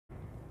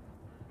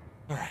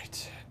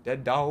Alright.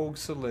 Dead Dog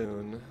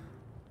Saloon.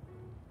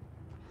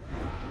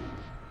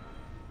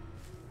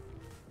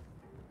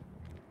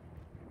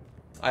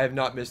 I have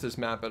not missed this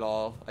map at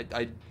all.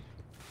 I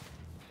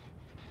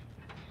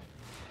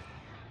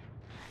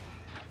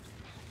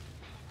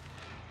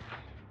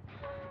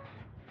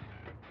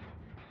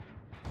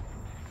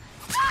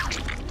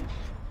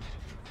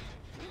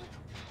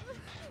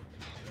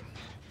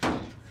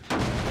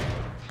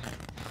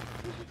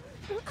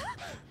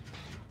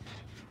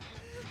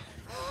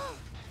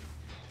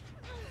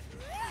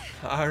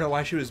don't know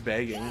why she was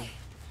begging.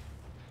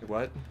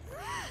 What?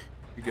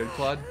 You good,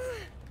 Claude?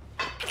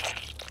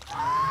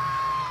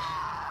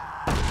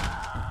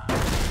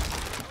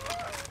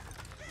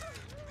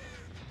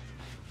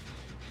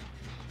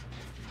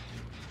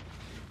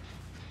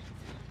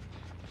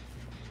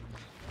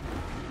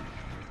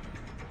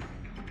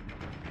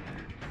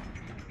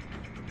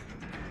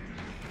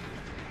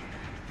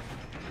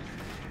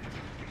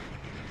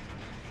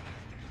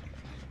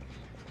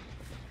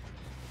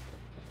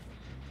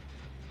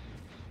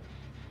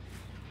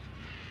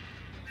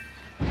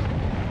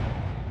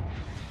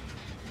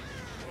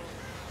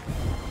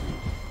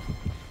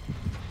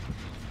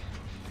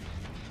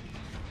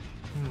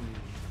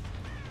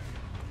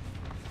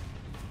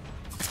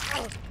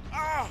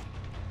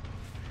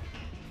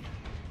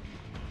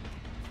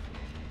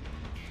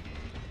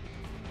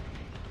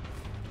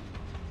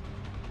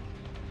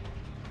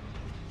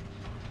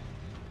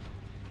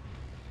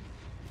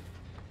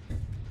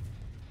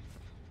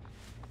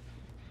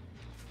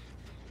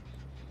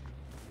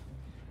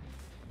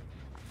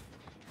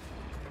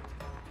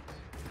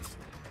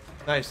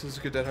 Nice, this is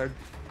good, Dead Hard.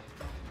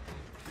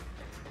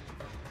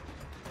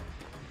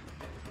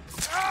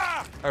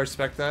 I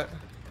respect that.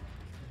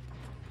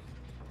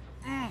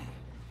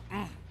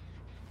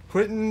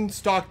 Quentin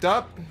stocked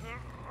up.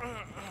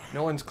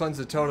 No one's cleansed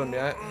the totem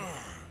yet.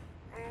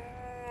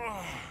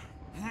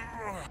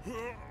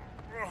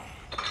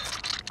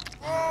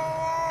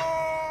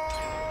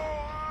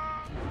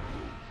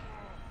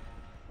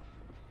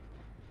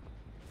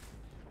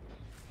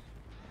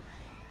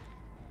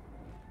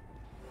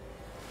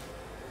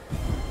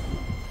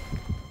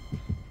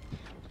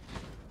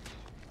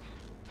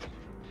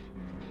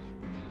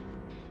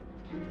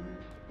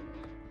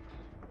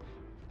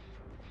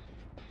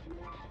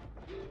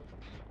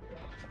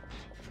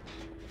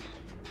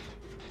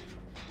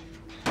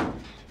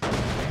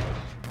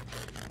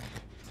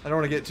 I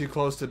don't want to get too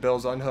close to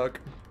Bill's unhook.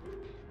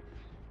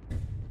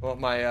 I want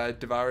my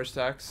Devour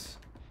stacks.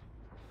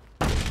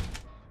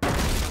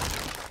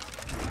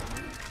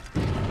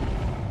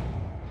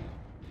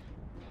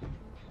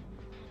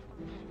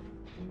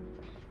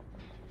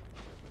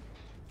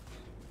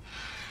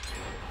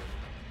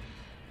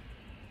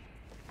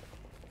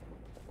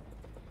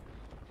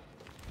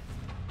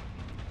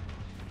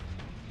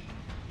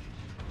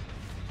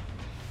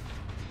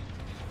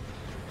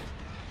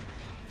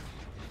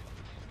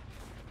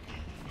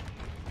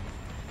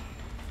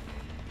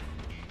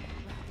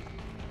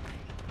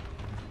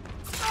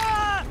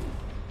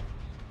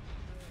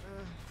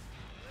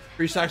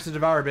 Three stacks to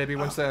Devour, baby,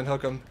 once they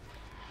unhook him.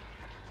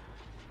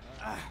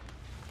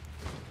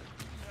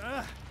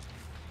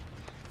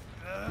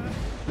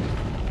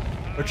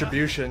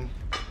 Retribution.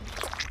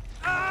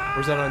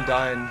 Where's that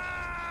Undying?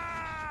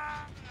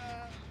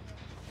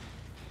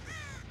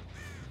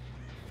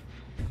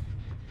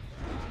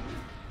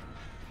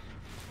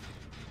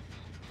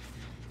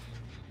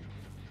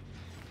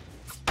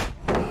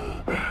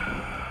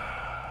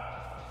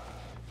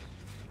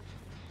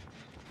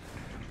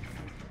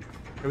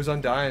 It was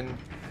Undying.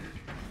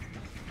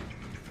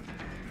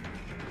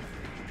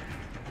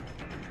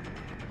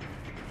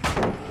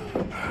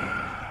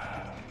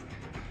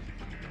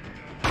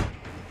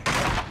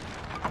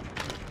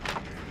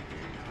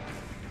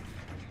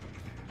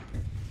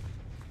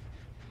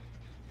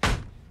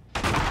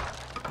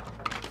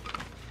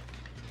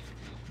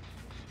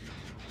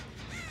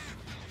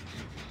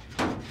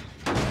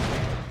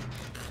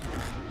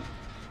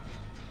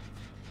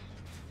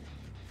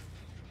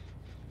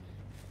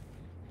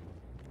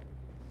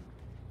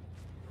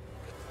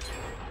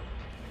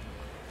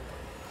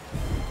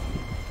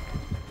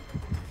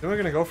 Then we're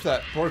gonna go for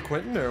that poor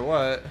Quentin or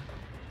what?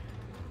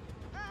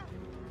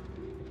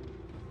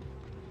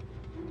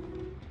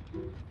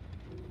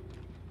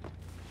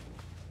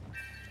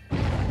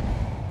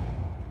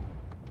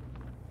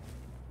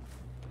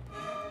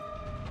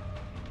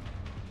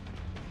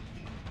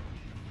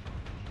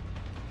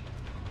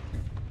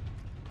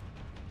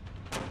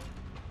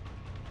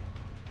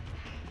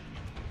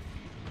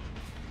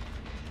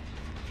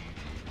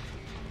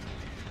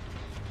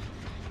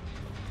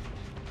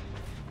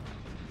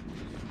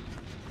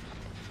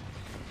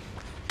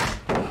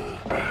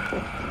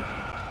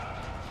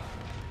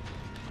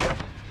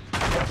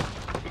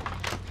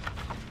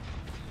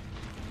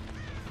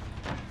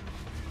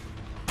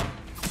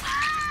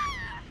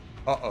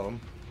 Uh-oh.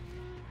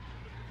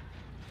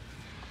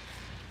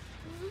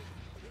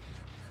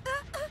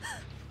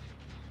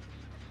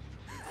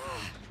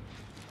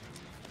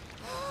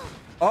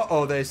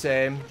 Uh-oh, they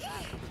say.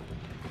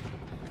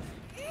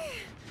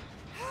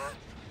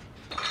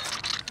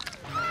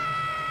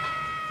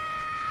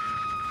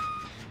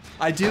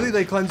 Ideally,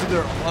 they cleanse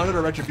either Haunted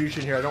or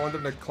Retribution here. I don't want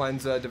them to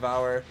cleanse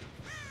Devour.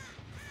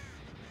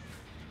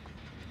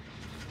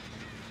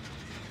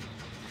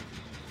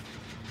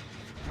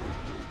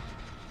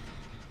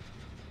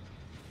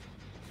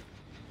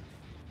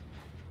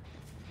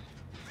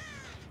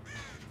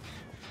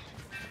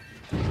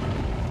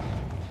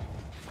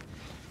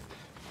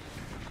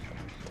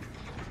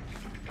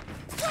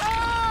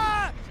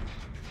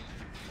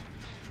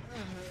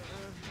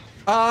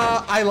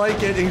 I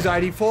like it,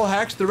 Anxiety. Full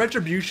Hex. The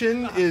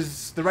Retribution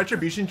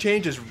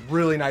change is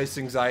really nice,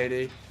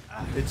 Anxiety.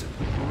 It's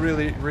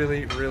really,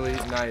 really, really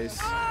nice.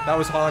 That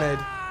was Haunted.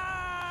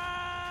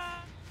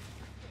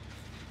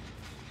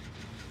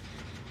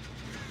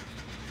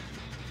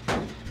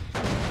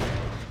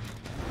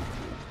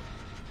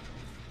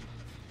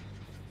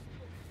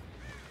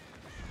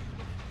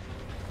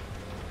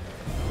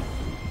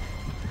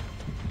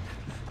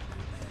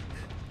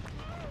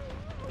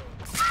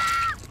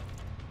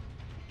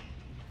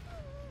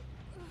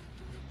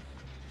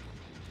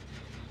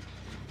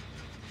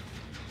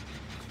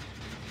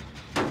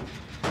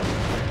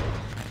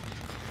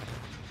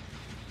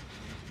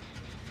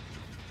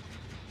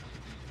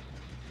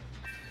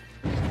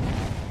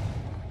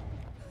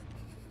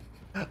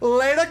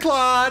 Later,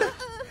 Claude!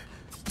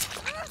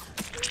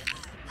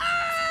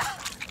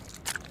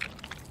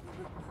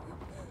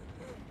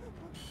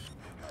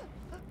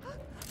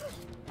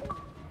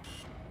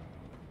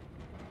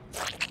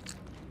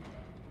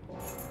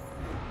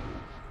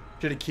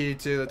 Should have keyed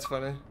too, that's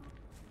funny.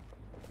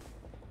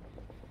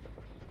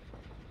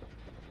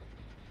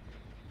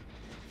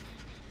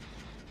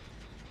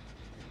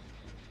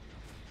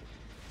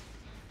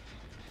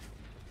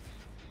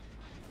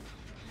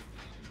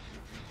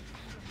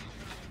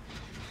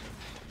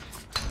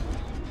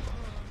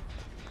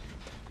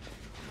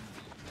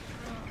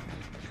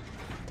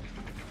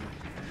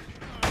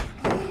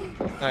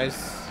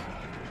 Nice.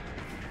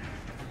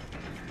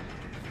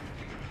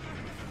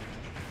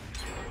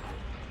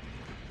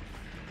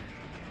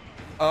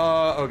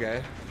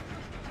 Okay.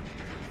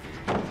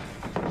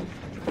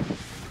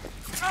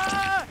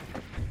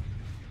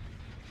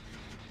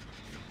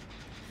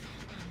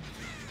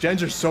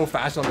 Gens are so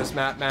fast on this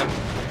map, man.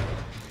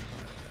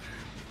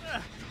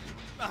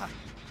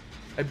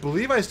 I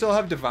believe I still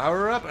have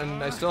Devourer up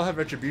and I still have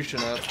Retribution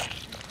up.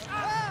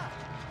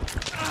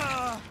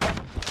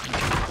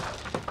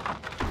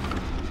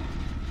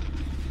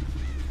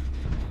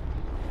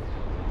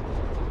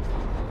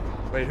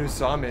 Wait, who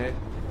saw me?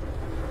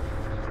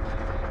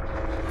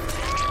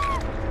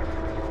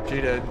 She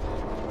did.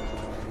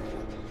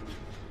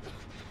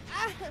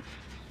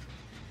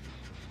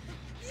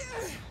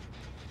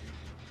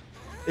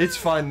 It's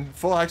fun.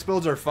 Full Hex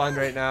builds are fun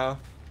right now.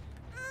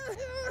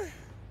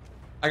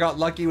 I got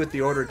lucky with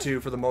the order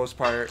too, for the most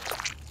part.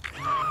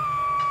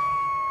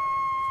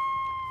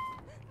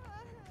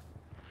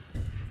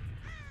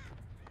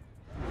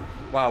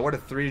 Wow, what a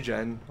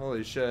 3-gen.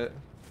 Holy shit.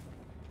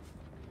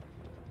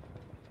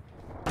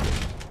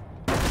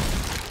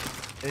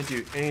 Didn't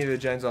do any of the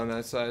gens on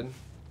that side.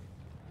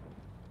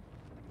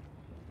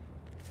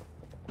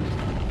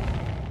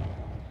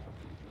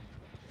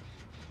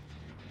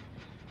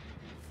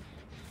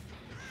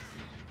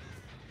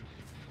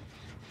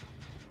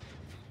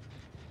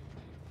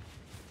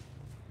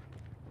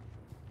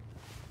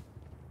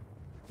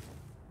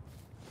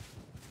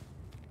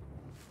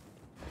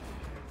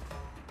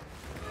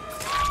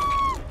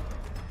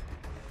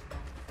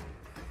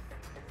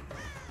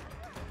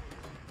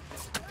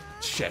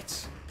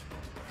 Shit.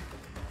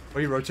 Oh,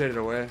 you rotated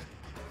away.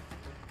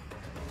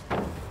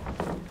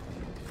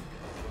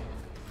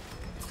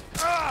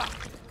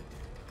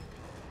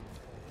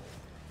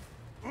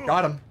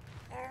 Got him.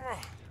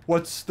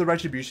 What's the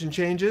Retribution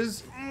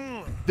changes?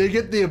 They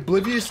get the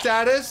Oblivious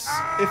status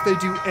if they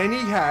do any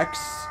Hex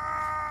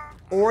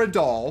or a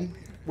Doll,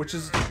 which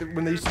is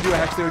when they used to do a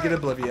Hex, they would get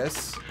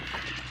Oblivious.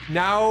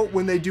 Now,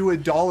 when they do a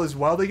Doll as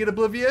well, they get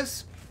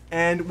Oblivious.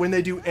 And when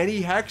they do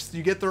any Hex,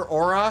 you get their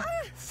aura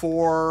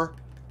for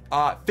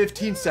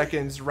 15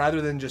 seconds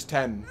rather than just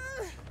 10.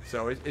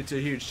 So it's a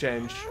huge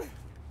change.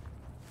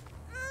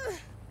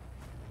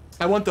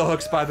 I want the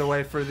hooks, by the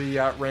way, for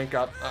the rank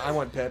up. I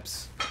want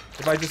pips.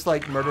 If I just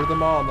like murder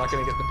them all, I'm not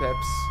gonna get the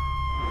pips.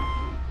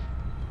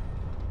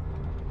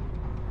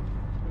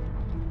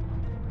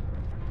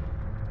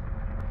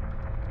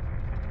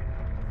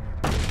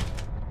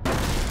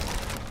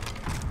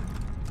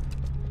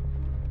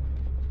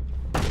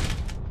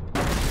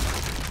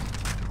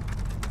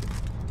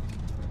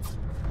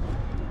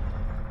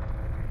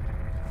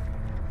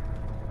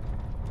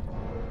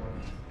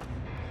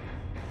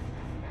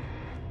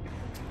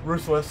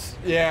 Ruthless.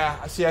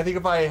 Yeah, see, I think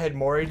if I had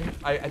Moried,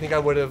 I think I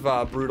would have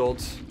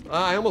brutaled.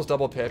 I almost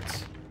double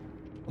pipped.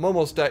 I'm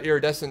almost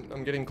iridescent.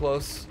 I'm getting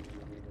close.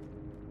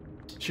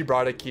 She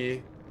brought a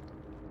key.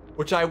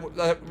 Which that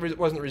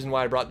wasn't the reason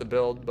why I brought the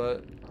build,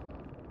 but...